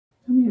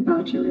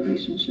about your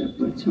relationship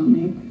with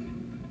Tony.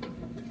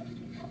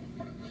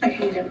 I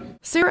hate him.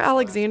 Sera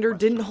Alexander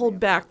didn't hold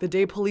back the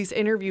day police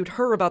interviewed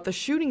her about the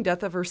shooting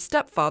death of her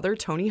stepfather,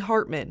 Tony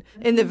Hartmann.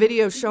 In the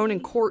video shown in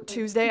court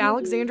Tuesday,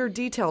 Alexander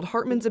detailed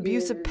Hartmann's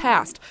abusive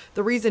past,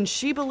 the reason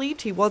she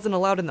believed he wasn't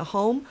allowed in the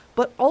home,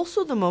 but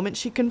also the moment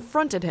she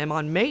confronted him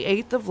on May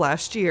 8th of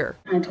last year.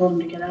 I told him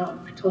to get out.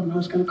 I told him I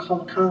was going to call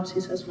the cops. He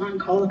says, fine,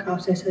 call the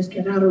cops. I says,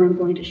 get out or I'm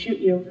going to shoot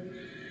you.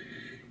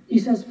 He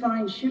says,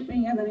 fine, shoot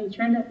me, and then he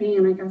turned at me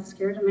and I got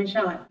scared and I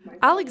shot.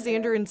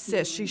 Alexander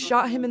insists she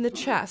shot him in the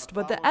chest,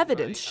 but the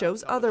evidence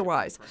shows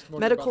otherwise.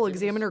 Medical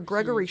examiner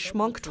Gregory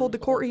Schmunk told the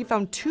court he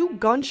found 2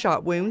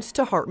 gunshot wounds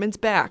to Hartmann's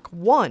back,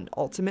 one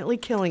ultimately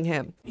killing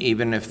him.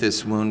 Even if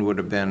this wound would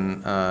have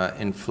been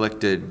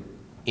inflicted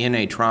in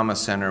a trauma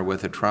center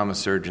with a trauma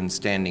surgeon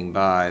standing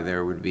by,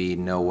 there would be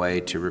no way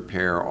to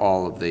repair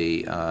all of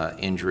the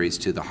injuries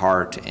to the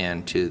heart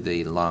and to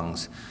the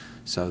lungs.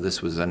 So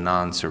this was a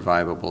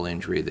non-survivable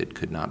injury that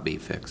could not be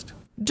fixed.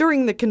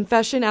 During the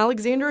confession,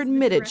 Alexander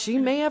admitted she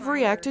may have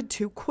reacted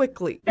too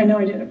quickly. I know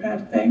I did a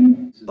bad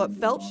thing, but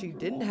felt she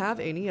didn't have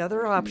any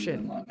other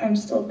option. I'm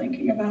still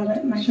thinking about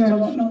it and I still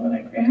don't know that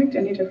I'd react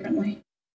any differently.